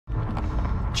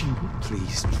Jim,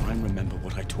 please try and remember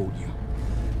what I taught you.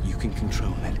 You can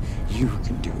control it. You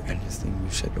can do anything you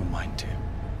set your mind to.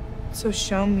 So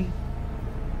show me.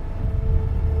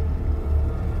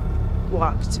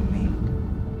 Walk to me.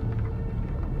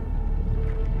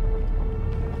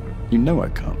 You know I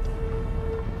can't.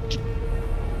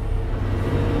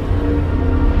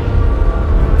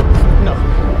 No.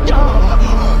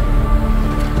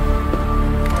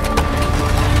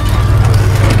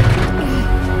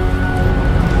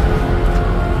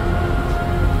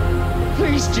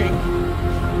 Please, Jing.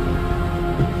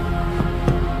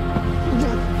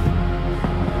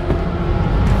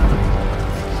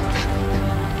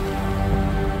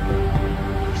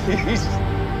 Please.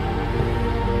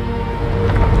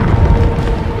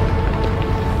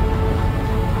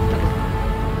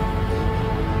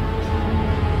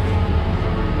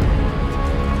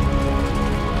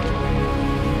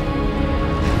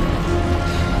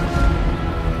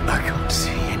 I can't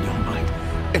see in your mind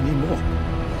anymore.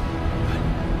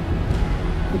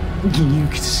 You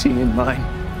can see in mine.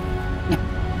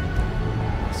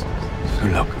 So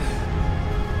look.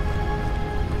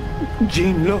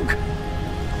 Jean, look.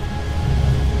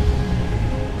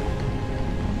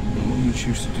 What you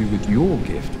choose to do with your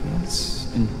gift,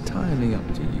 that's entirely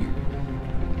up to you.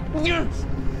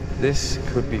 This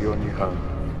could be your new home.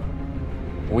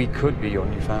 We could be your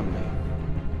new family.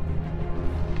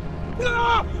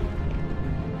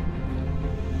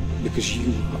 Because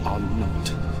you are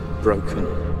not broken.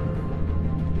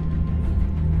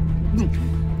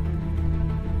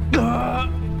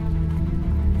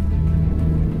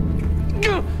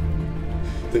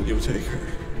 Then you'll take her.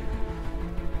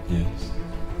 Yes.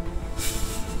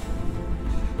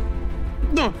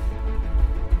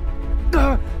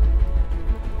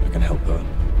 I can help her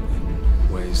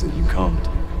in ways that you can't.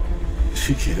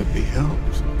 She can't be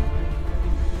helped.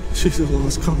 She's a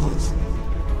lost cause.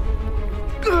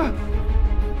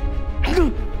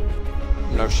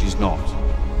 No, she's not.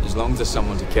 As long as there's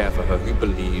someone to care for her who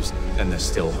believes, then there's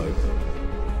still hope.